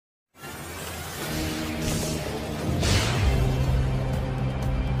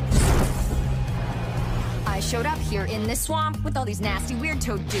showed up here in this swamp with all these nasty weird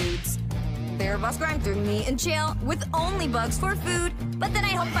toad dudes. Their boss Grime threw me in jail with only bugs for food, but then I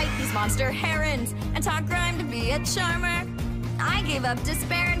helped fight these monster herons and taught Grime to be a charmer. I gave up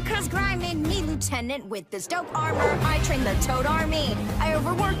despairing cause Grime made me lieutenant with this dope armor. I trained the toad army, I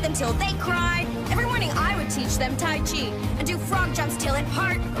overworked them till they cried. Every morning I would teach them Tai Chi and do frog jumps till it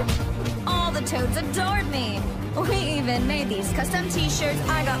hurt. All the toads adored me. We even made these custom t-shirts.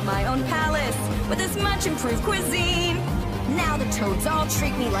 I got my own palace with this much improved cuisine. Now the toads all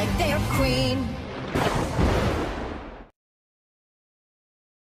treat me like they're queen.